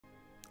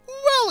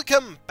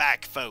Welcome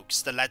back,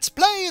 folks, to Let's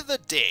Play The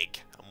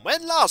Dig. And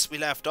when last we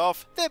left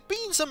off, there have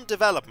been some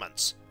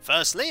developments.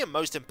 Firstly, and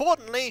most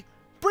importantly,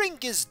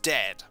 Brink is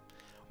dead.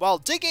 While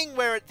digging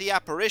where the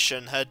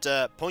apparition had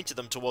pointed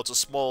them towards a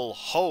small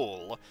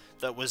hole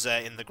that was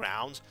in the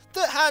ground,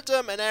 that had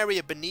an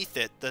area beneath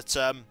it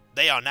that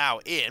they are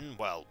now in,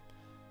 well,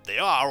 they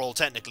are all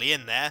technically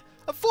in there.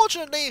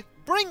 Unfortunately,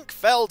 Brink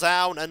fell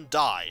down and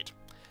died.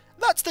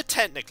 That's the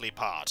technically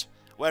part.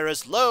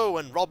 Whereas Lowe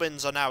and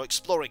Robbins are now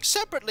exploring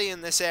separately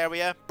in this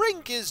area,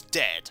 Brink is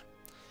dead.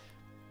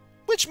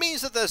 Which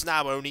means that there's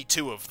now only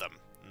two of them.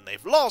 And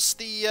they've lost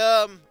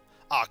the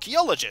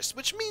archaeologist,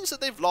 which means that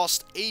they've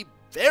lost a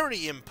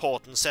very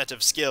important set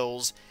of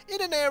skills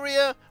in an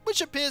area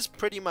which appears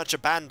pretty much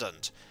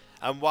abandoned.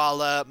 And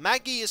while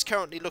Maggie is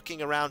currently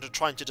looking around and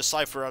trying to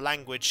decipher a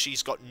language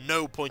she's got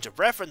no point of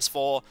reference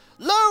for,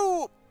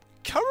 Lowe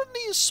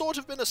currently has sort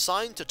of been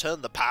assigned to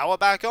turn the power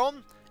back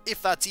on,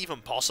 if that's even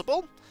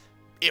possible.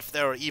 If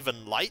there are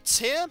even lights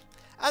here,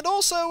 and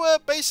also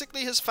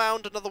basically has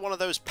found another one of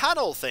those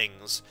panel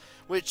things,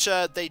 which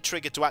they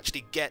triggered to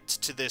actually get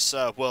to this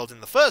world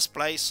in the first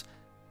place.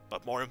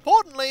 But more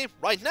importantly,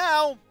 right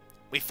now,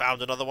 we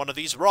found another one of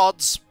these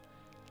rods.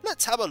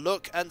 Let's have a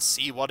look and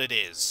see what it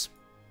is.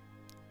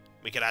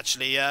 We can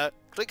actually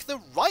click the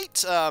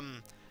right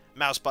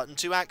mouse button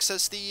to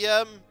access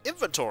the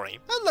inventory,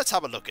 and let's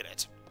have a look at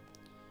it.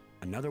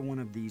 Another one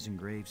of these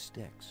engraved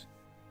sticks.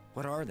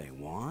 What are they?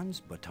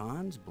 Wands?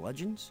 Batons?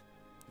 Bludgeons?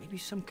 Maybe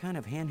some kind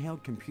of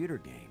handheld computer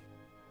game.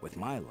 With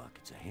my luck,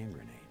 it's a hand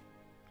grenade.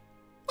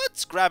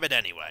 Let's grab it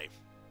anyway.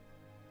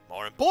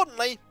 More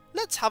importantly,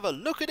 let's have a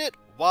look at it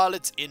while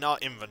it's in our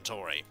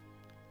inventory.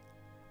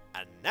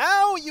 And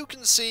now you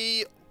can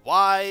see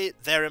why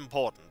they're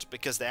important,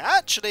 because they're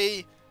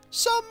actually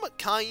some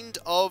kind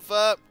of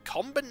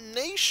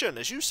combination.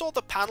 As you saw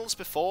the panels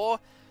before,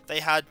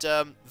 they had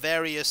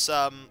various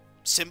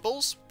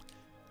symbols.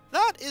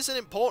 That is an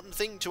important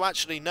thing to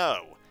actually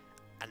know.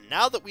 And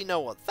now that we know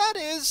what that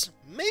is,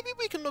 maybe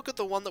we can look at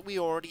the one that we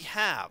already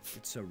have.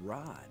 It's a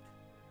rod.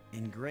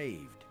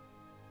 Engraved.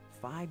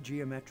 5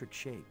 geometric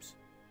shapes.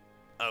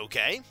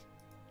 Okay.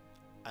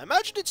 I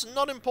imagine it's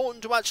not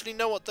important to actually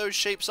know what those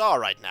shapes are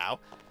right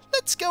now.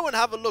 Let's go and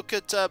have a look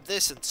at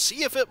this and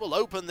see if it will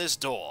open this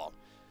door.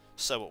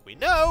 So what we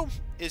know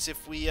is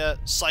if we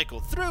cycle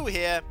through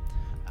here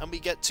and we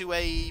get to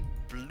a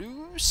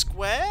blue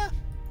square.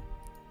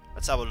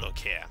 Let's have a look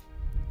here.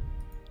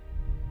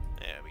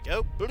 There we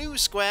go. Blue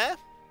square.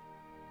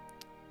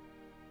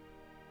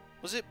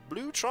 Was it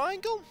blue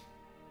triangle?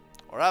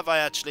 Or have I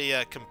actually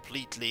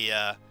completely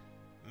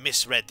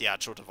misread the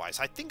actual device?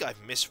 I think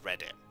I've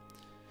misread it.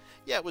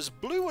 Yeah, it was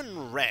blue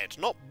and red,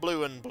 not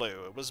blue and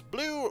blue. It was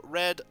blue,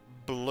 red,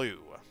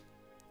 blue.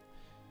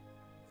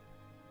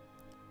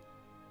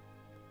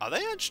 Are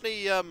they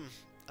actually, I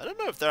don't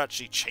know if they're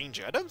actually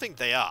changing. I don't think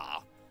they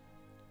are.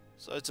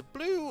 So it's a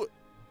blue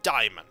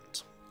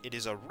diamond. It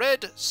is a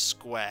red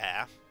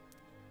square,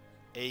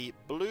 a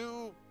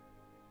blue,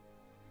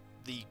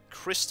 the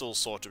crystal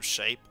sort of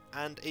shape,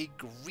 and a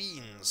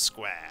green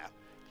square.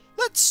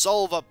 Let's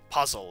solve a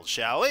puzzle,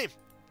 shall we?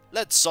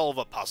 Let's solve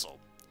a puzzle.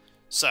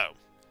 So,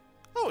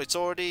 oh, it's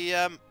already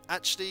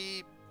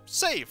actually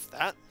saved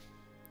that.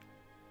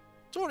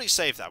 It's already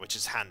saved that, which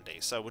is handy.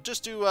 So we'll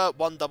just do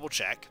one double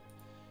check.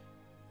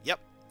 Yep,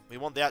 we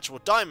want the actual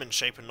diamond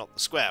shape and not the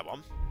square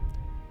one.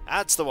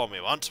 That's the one we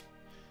want.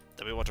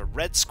 Then we want a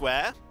red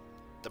square.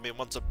 Then we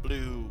want a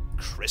blue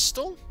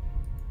crystal.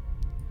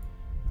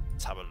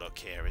 Let's have a look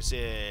here. Is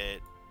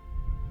it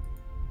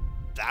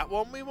that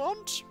one we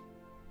want?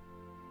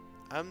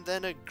 And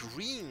then a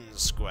green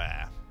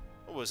square.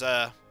 Oh, it was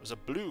a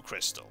blue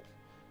crystal.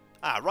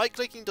 Ah,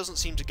 right-clicking doesn't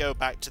seem to go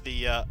back to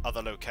the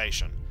other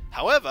location.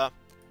 However,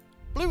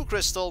 blue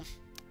crystal,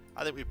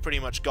 I think we've pretty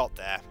much got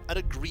there. And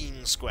a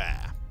green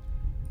square.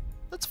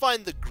 Let's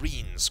find the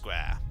green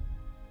square.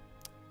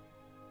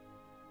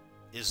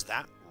 Is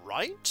that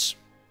right?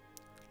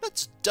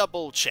 Let's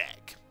double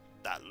check.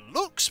 That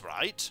looks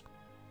right.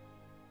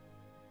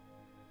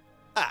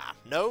 Ah,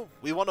 no,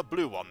 we want a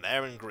blue one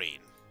there and green.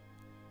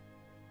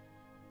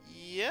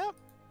 Yep.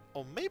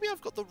 Or maybe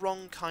I've got the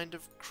wrong kind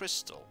of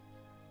crystal.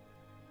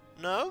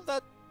 No,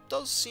 that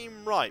does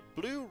seem right.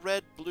 Blue,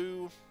 red,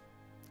 blue.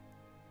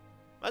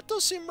 That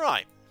does seem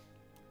right.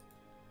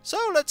 So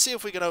let's see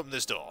if we can open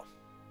this door.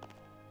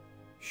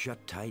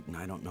 Shut tight and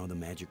I don't know the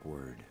magic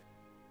word.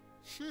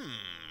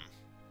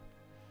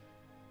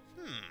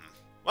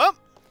 Well,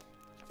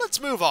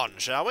 let's move on,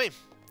 shall we?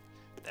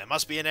 There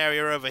must be an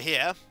area over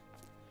here.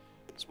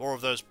 There's more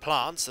of those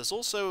plants. There's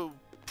also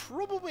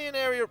probably an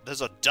area...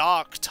 There's a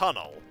dark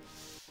tunnel.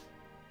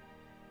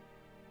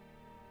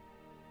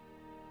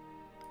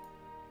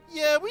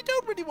 Yeah, we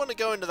don't really want to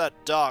go into that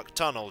dark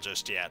tunnel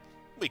just yet.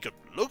 We could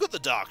look at the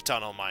dark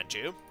tunnel, mind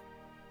you.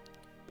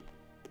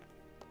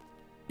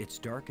 It's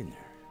dark in there.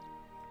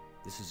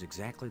 This is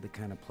exactly the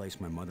kind of place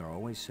my mother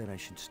always said I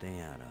should stay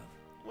out of.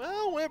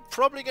 Well, we're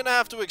probably going to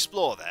have to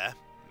explore there.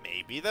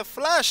 Maybe the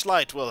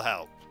flashlight will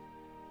help.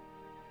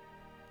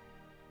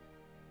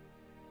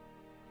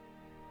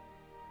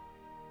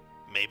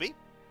 Maybe.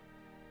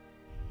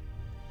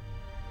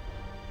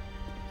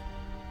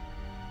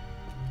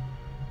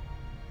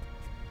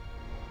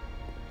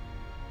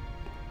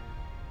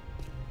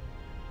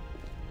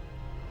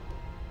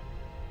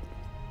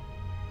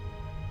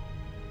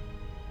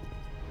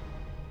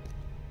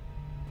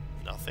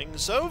 Nothing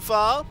so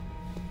far.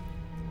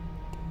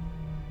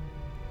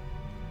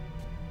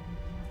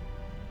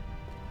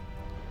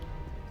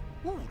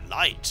 Ooh,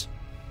 light.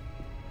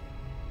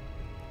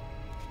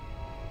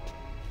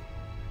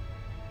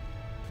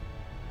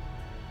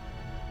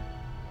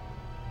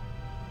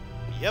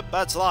 Yep,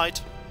 that's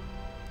light.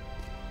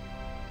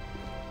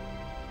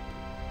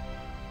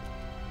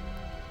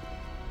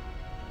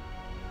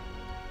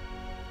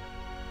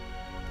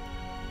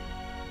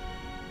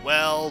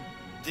 Well,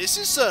 this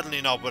is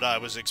certainly not what I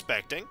was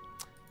expecting.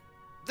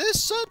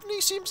 This certainly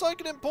seems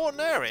like an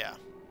important area.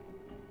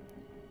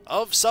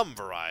 Of some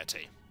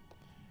variety.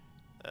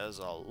 There's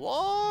a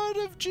lot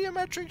of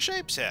geometric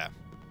shapes here.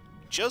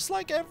 Just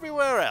like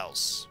everywhere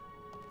else.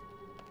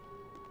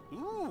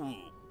 Ooh,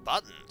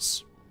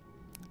 buttons.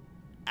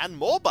 And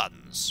more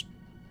buttons.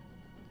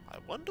 I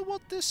wonder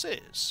what this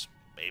is.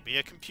 Maybe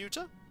a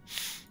computer?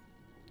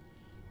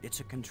 It's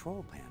a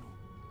control panel.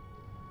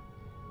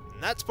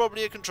 And that's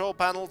probably a control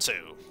panel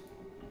too.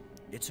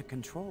 It's a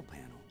control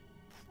panel.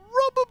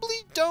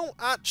 Probably don't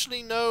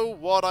actually know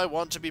what I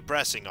want to be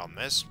pressing on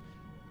this.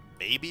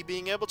 Maybe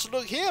being able to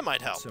look here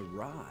might help. It's a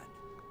rod.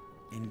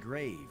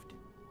 Engraved.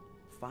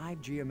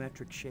 5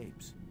 geometric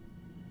shapes.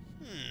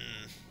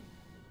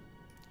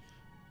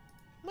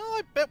 Well,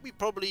 I bet we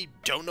probably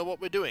don't know what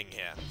we're doing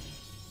here.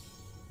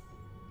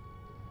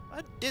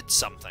 That did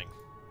something.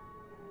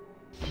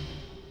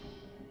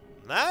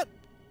 That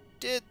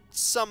did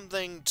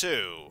something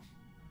too.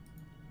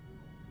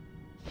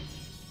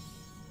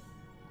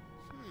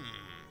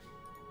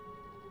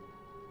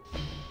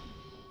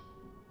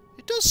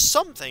 It does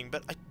something,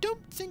 but I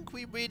don't think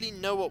we really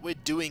know what we're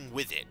doing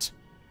with it.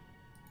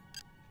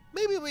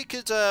 Maybe we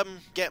could,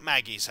 get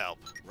Maggie's help.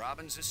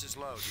 Robbins, this is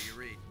Lowe. Do you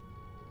read?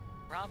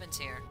 Robin's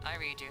here. I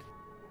read you.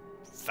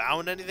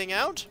 Found anything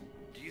out?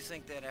 Do you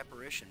think that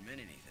apparition meant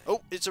anything?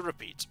 Oh, it's a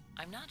repeat.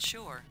 I'm not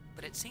sure,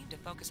 but it seemed to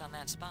focus on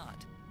that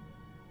spot.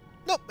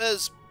 Nope,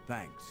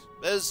 Thanks.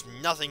 there's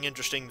nothing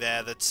interesting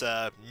there that's,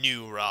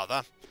 new,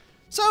 rather.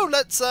 So,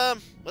 let's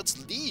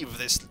leave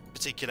this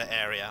particular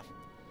area.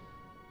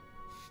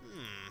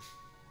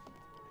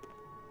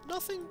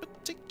 Nothing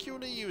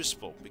particularly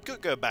useful. We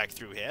could go back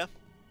through here.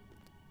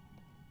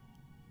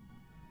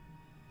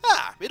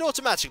 Ah, it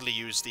automatically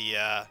used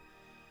the,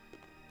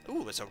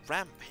 Ooh, there's a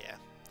ramp here.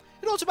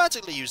 It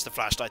automatically used the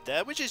flashlight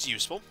there, which is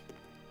useful.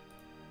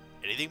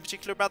 Anything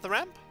particular about the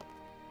ramp?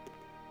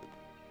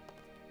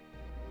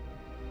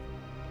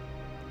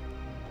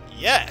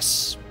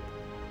 Yes!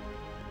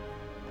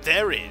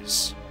 There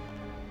is.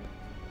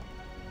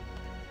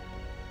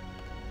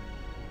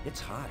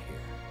 It's hot here.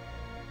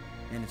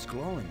 And it's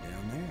glowing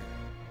down there.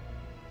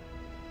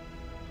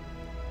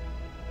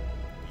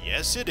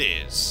 Yes, it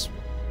is.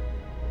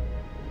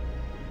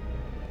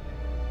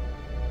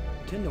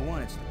 10 to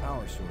 1, it's the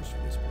power source for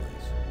this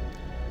place.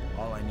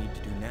 All I need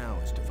to do now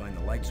is to find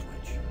the light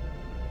switch,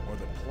 or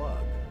the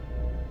plug,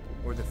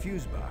 or the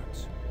fuse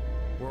box,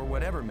 or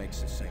whatever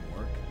makes this thing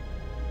work.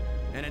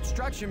 An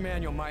instruction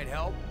manual might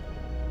help.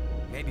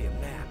 Maybe a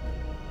map.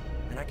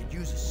 And I could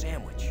use a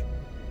sandwich.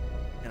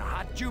 And a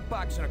hot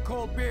jukebox and a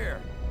cold beer.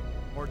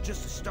 Or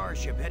just a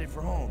starship headed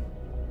for home.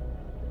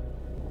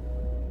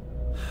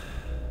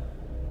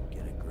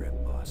 Get a grip,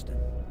 Boston.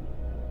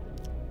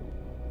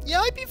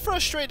 Yeah, I'd be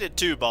frustrated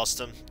too,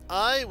 Boston.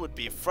 I would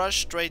be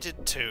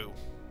frustrated too.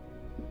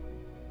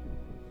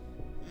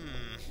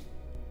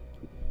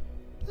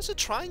 There's a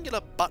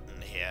triangular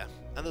button here,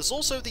 and there's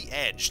also the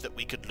edge that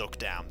we could look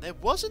down. There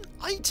was an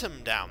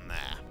item down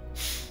there.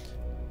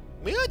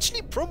 We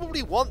actually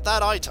probably want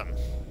that item.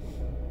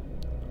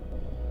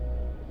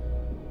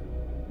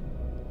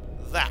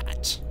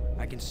 That.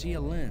 I can see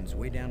a lens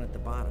way down at the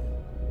bottom.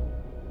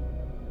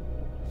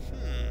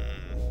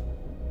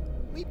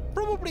 We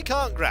probably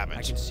can't grab it.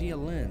 I can see a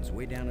lens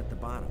way down at the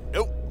bottom.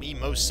 Nope, we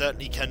most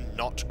certainly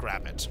cannot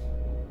grab it.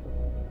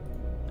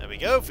 There we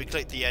go, if we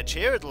click the edge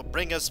here, it'll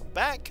bring us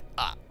back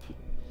up.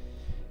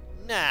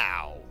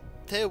 Now,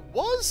 there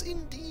was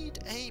indeed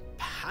a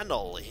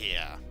panel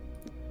here.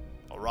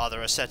 Or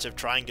rather, a set of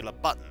triangular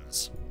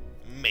buttons.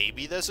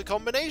 Maybe there's a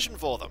combination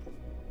for them.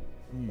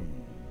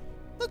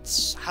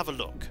 Let's have a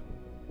look.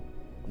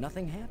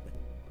 Nothing happened.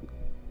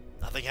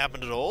 Nothing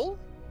happened at all?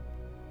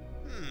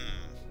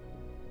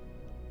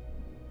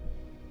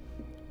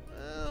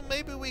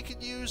 Maybe we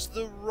could use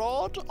the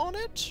rod on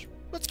it?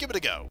 Let's give it a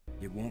go.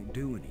 It won't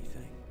do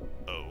anything.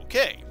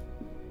 Okay.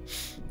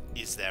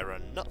 Is there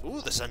another... Ooh,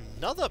 there's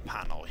another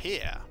panel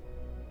here.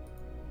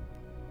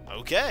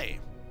 Okay.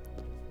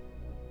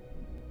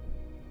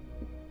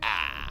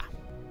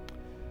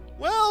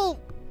 Well,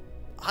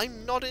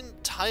 I'm not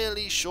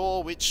entirely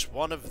sure which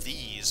one of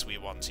these we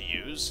want to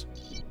use.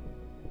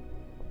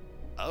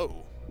 Oh.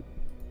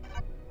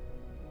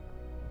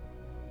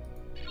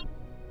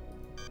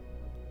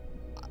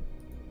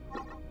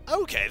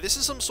 Okay, this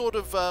is some sort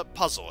of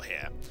puzzle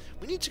here.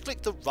 We need to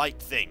click the right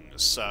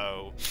things,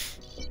 so...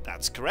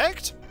 That's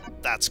correct.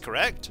 That's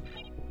correct.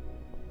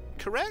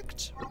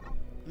 Correct?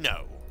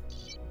 No.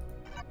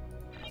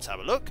 Let's have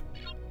a look.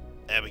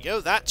 There we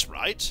go, that's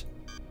right.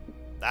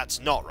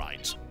 That's not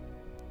right.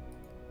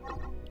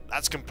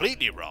 That's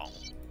completely wrong.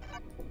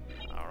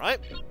 Alright.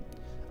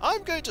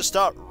 I'm going to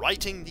start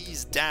writing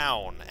these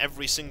down,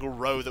 every single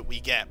row that we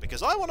get,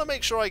 because I want to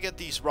make sure I get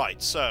these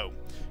right. So,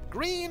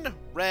 green,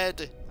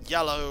 red,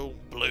 yellow,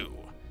 blue.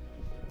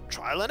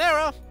 Trial and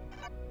error.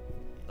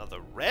 Another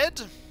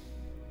red.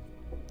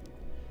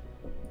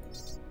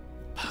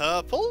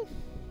 Purple.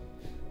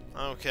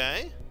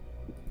 Okay.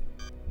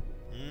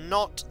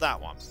 Not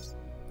that one.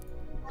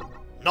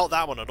 Not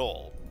that one at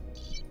all.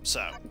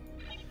 So,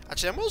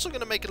 actually, I'm also going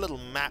to make a little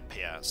map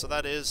here. So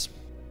that is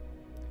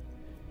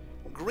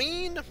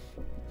green,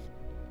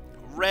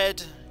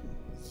 red,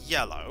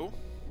 yellow.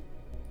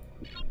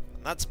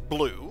 And that's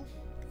blue.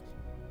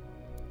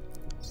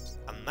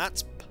 And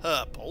that's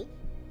purple.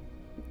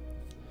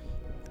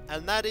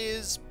 And that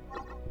is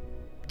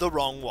the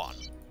wrong one.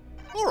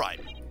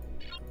 Alright.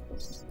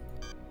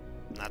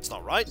 That's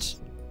not right.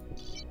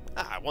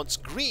 Ah, it wants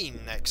green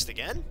next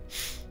again.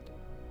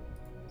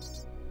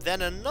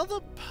 Then another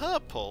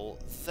purple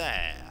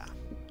there.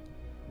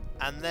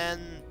 And then...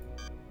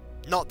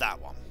 not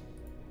that one.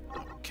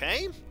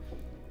 Okay.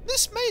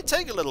 This may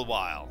take a little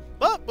while,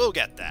 but we'll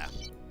get there.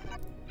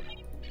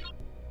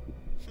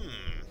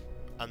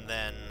 And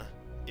then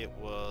it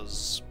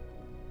was...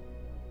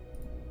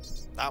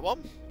 that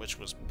one, which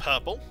was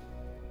purple.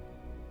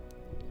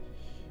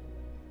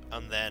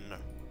 And then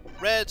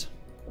red,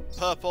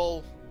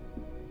 purple,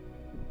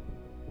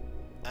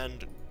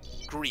 and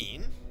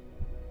green.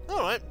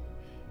 Alright.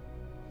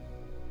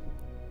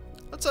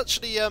 That's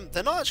actually,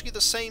 they're not actually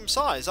the same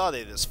size, are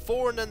they? There's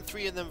 4 and then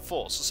 3 and then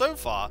 4. So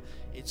far,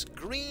 it's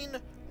green,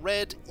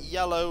 red,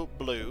 yellow,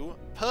 blue,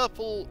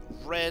 purple,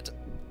 red,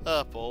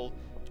 purple,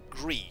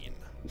 green.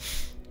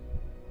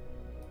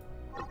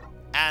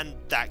 And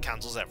that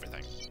cancels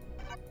everything.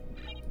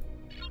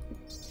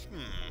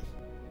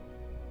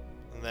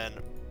 And then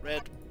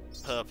red,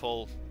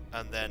 purple,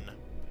 and then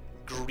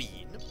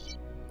green.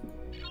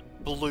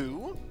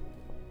 Blue.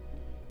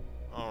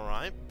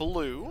 Alright,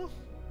 blue.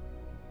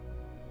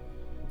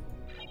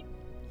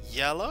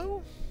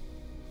 Yellow?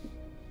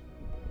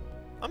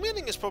 I'm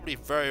getting this probably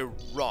very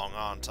wrong,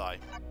 aren't I?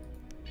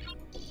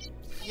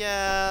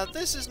 Yeah,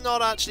 this is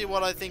not actually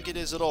what I think it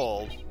is at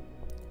all.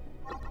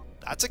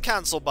 That's a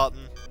cancel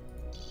button.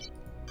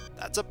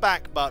 That's a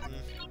back button.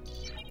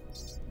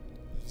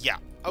 Yeah,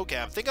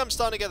 okay, I think I'm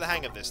starting to get the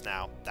hang of this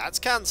now. That's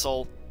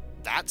cancel.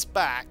 That's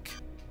back.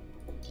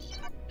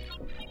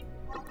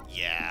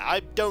 Yeah, I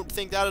don't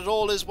think that at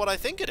all is what I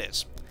think it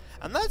is.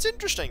 And that's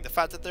interesting, the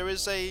fact that there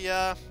is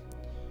a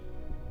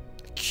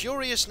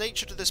curious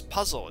nature to this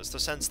puzzle, is the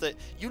sense that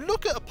you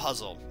look at a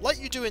puzzle, like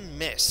you do in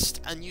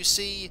Myst, and you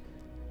see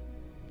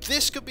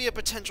this could be a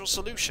potential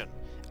solution.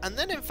 And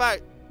then, in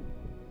fact,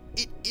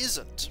 it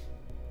isn't.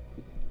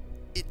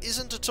 It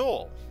isn't at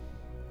all.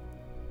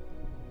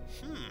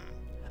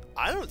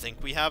 I don't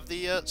think we have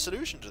the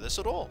solution to this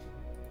at all.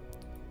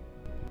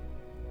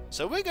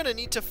 So we're going to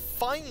need to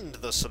find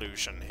the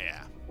solution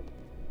here.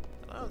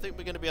 I don't think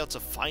we're going to be able to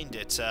find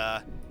it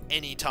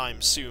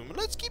anytime soon.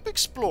 Let's keep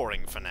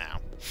exploring for now.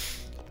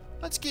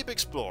 Let's keep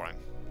exploring.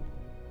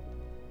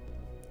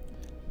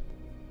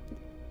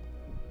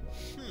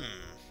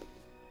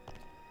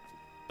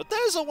 But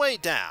there's a way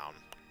down,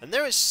 and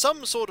there is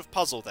some sort of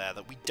puzzle there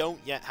that we don't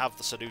yet have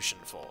the solution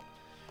for.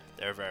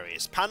 There are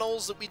various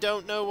panels that we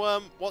don't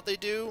know what they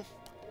do,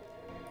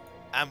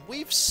 and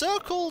we've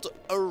circled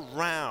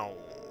around.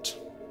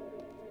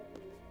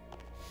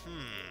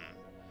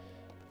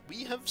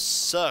 We have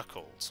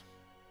circled.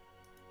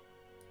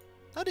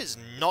 That is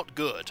not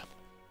good.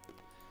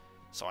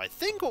 So I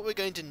think what we're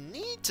going to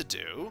need to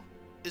do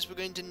is we're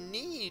going to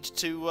need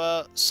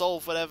to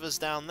solve whatever's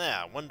down there.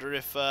 I wonder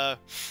if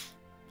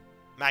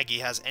Maggie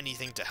has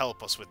anything to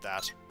help us with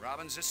that.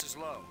 Robbins, this is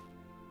Low.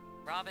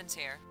 Robin's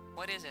here.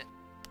 What is it?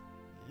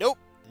 Nope,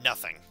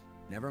 nothing.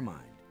 Never mind.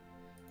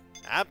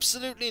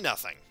 Absolutely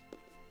nothing.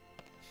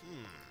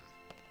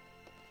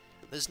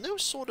 There's no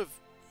sort of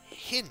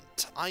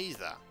hint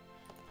either.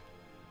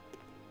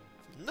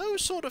 No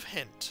sort of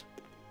hint.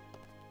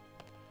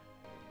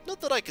 Not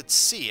that I could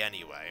see,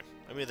 anyway.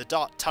 I mean, the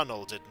dark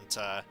tunnel didn't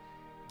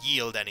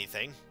yield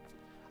anything.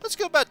 Let's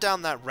go back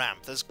down that ramp.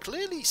 There's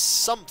clearly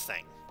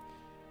something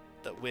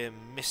that we're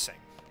missing.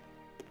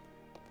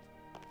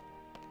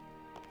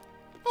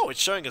 Oh, it's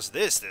showing us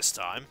this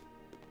time.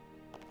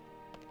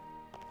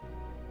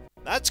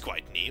 That's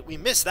quite neat. We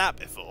missed that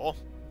before.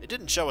 It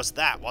didn't show us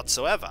that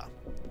whatsoever.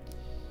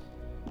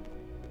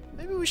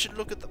 Maybe we should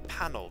look at the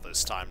panel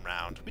this time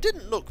round. We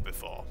didn't look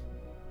before.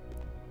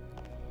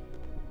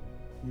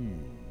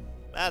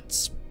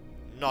 That's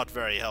not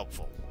very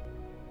helpful.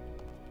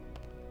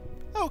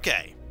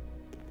 Okay.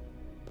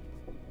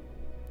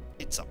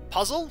 It's a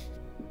puzzle,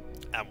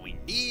 and we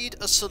need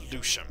a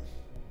solution.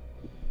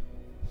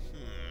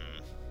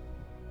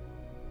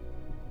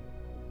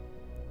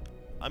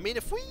 I mean,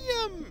 if we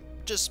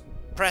just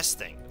press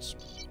things,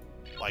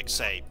 like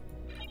say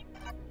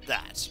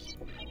that,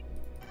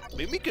 I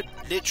mean, we could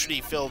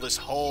literally fill this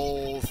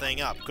whole thing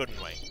up, couldn't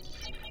we?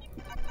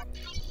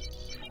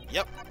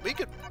 Yep, we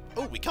could.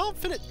 Oh, we can't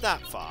fill it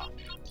that far.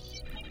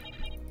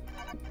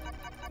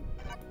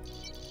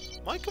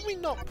 Why can we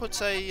not put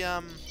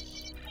a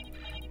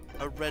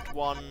red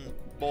one,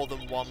 more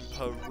than one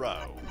per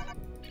row?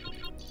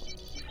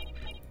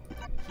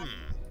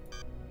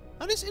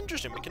 That is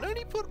interesting. We can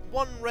only put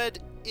one red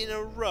in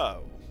a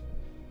row.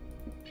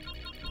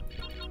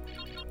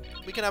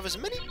 We can have as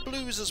many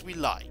blues as we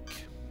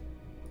like.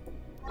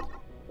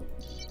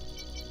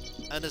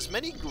 And as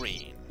many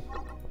green.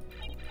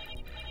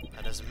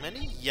 And as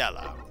many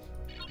yellow.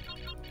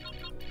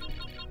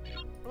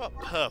 What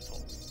about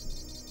purple?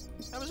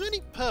 Have as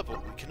many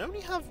purple. We can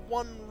only have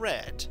one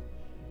red.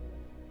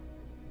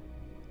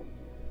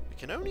 We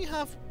can only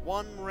have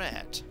one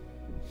red.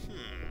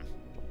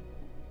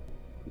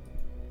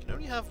 We can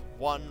only have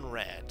one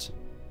red.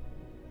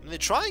 And the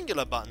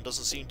triangular button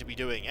doesn't seem to be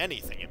doing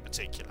anything in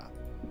particular.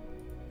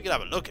 We can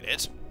have a look at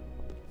it.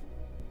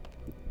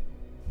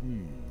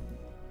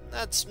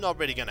 That's not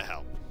really going to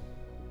help.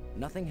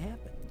 Nothing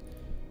happened.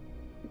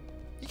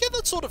 You get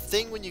that sort of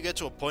thing when you get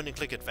to a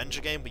point-and-click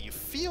adventure game where you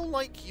feel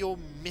like you're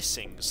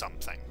missing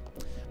something.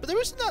 But there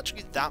isn't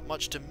actually that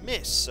much to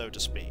miss, so to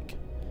speak.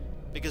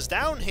 Because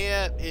down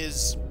here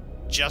is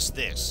just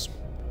this.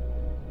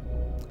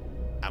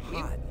 And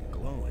hot and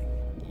glowing.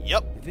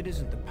 Yep. If it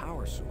isn't the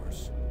power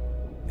source,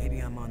 maybe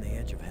I'm on the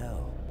edge of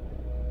hell.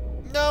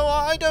 No,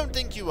 I don't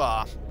think you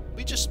are.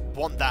 We just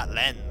want that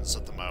lens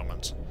at the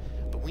moment.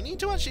 But we need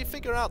to actually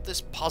figure out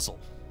this puzzle.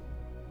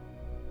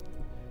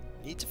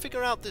 We need to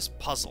figure out this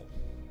puzzle.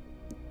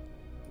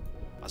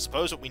 I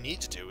suppose what we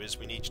need to do is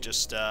we need to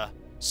just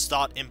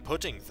start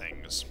inputting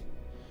things.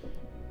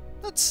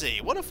 Let's see,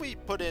 what if we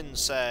put in,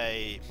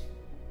 say,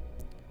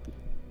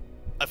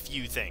 a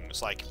few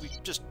things, like we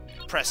just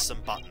press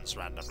some buttons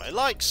randomly,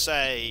 like,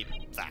 say,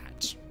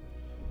 that.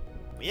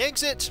 We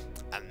exit,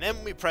 and then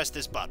we press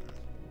this button.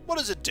 What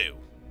does it do?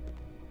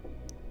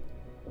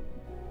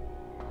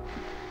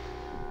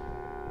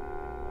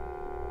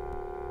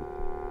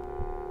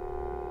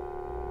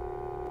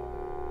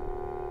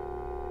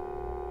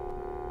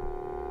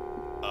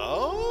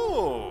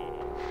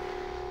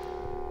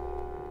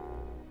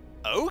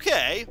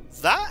 Okay,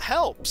 that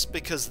helps,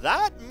 because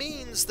that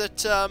means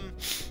that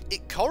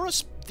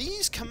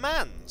these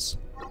commands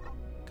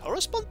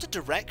correspond to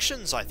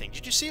directions, I think.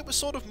 Did you see it was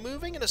sort of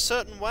moving in a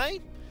certain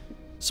way?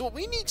 So what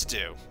we need to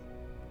do...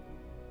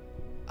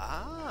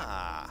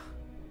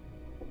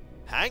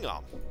 Hang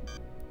on.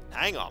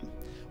 Hang on.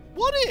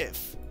 What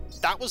if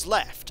that was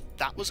left,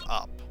 that was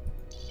up,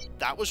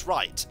 that was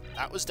right,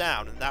 that was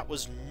down, and that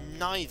was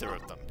neither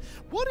of them?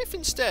 What if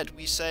instead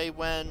we say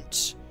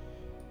went...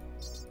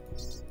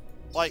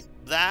 like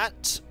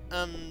that,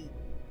 and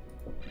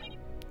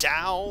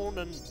down,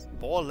 and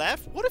more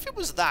left? What if it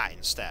was that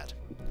instead?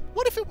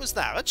 What if it was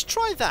that? Let's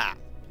try that.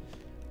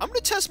 I'm going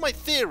to test my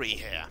theory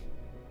here.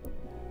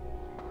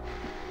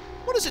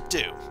 What does it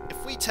do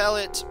if we tell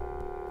it,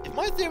 if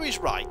my theory's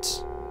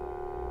right?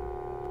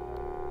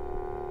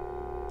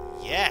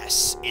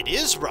 Yes, it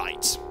is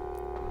right.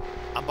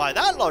 And by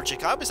that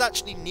logic, I was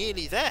actually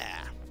nearly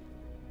there.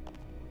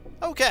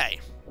 Okay,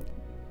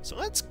 so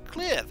let's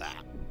clear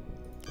that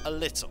a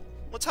little.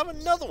 Let's have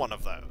another one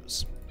of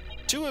those.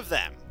 Two of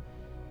them.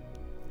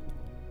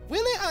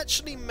 Will it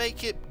actually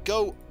make it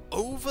go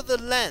over the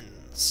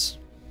lens?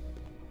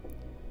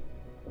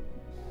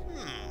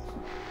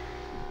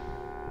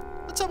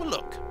 Let's have a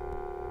look.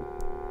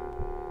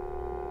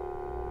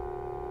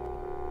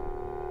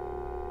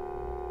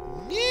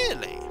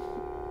 Nearly.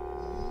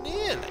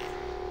 Nearly.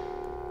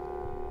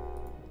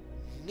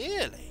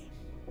 Nearly.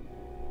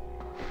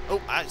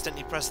 Oh, I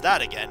accidentally pressed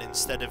that again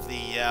instead of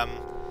the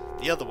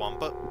other one,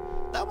 but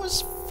that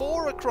was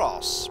 4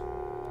 across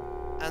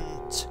and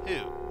 2.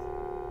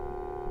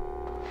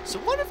 So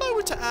what if I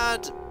were to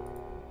add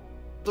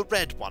the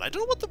red one? I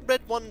don't know what the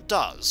red one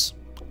does.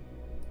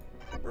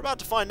 We're about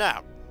to find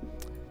out.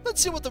 Let's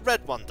see what the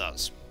red one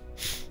does.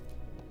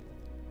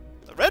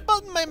 The red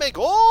button may make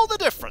all the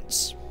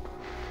difference.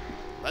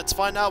 Let's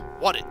find out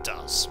what it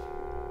does.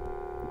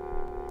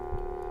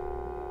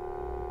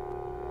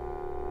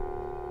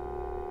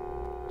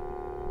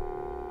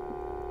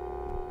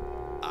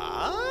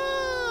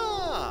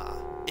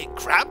 It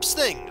grabs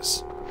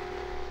things.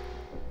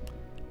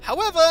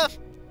 However,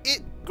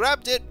 it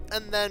grabbed it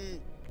and then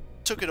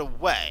took it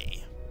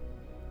away.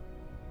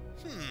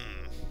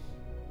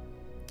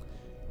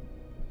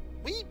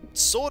 We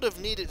sort of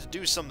needed to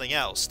do something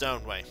else,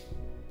 don't we?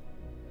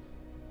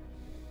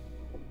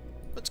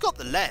 It's got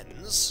the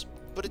lens,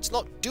 but it's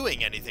not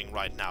doing anything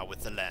right now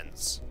with the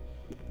lens.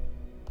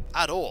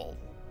 At all.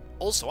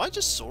 Also, I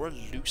just saw a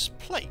loose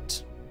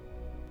plate.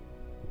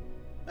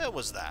 Where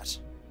was that?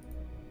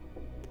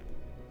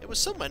 It was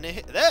somewhere near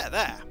here.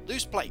 There!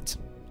 Loose plate.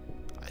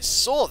 I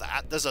saw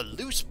that. There's a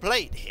loose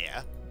plate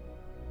here.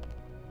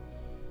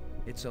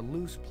 It's a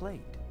loose plate.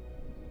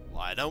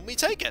 Why don't we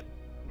take it?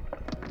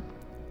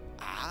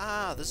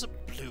 Ah, there's a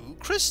blue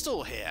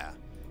crystal here.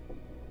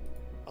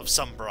 Of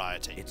some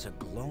variety. It's a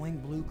glowing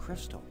blue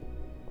crystal.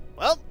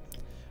 Well,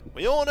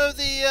 we all know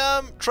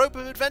the trope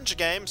of adventure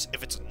games.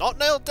 If it's not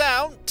nailed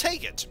down,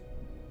 take it.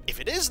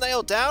 If it is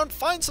nailed down,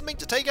 find something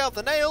to take out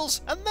the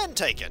nails, and then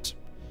take it.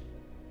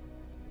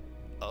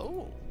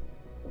 Oh.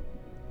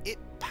 It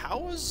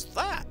powers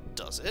that,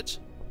 does it?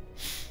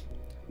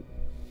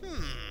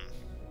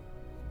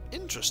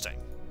 Interesting.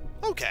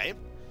 Okay,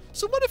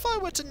 so what if I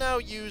were to now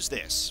use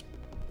this?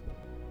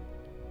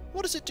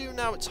 What does it do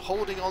now it's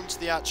holding onto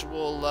the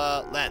actual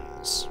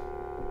lens?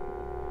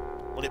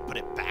 Will it put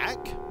it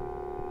back?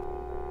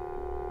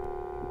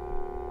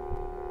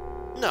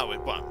 No,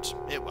 it won't.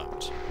 It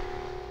won't.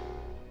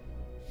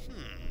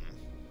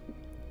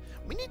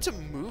 We need to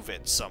move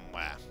it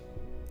somewhere.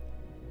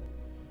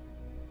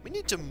 We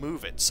need to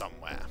move it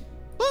somewhere.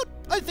 But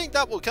I think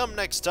that will come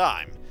next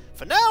time.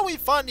 For now, we've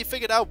finally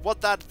figured out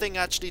what that thing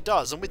actually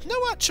does, and with no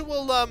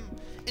actual,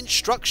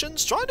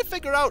 instructions, trying to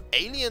figure out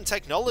alien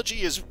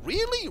technology is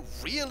really,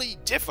 really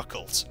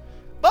difficult.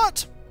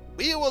 But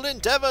we will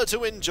endeavour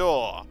to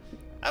endure.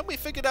 And we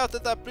figured out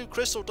that that blue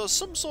crystal does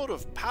some sort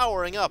of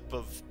powering up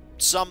of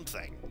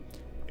something.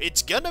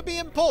 It's gonna be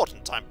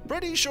important, I'm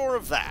pretty sure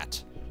of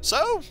that.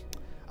 So,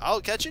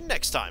 I'll catch you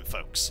next time,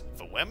 folks.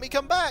 For when we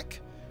come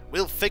back,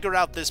 we'll figure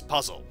out this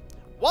puzzle.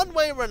 One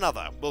way or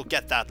another, we'll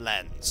get that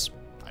lens.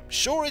 I'm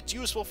sure it's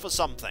useful for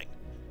something.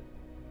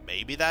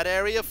 Maybe that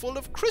area full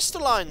of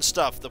crystalline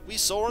stuff that we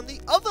saw on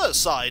the other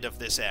side of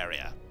this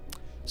area.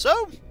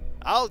 So,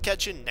 I'll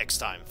catch you next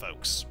time,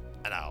 folks.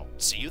 And I'll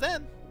see you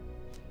then.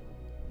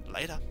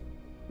 Later.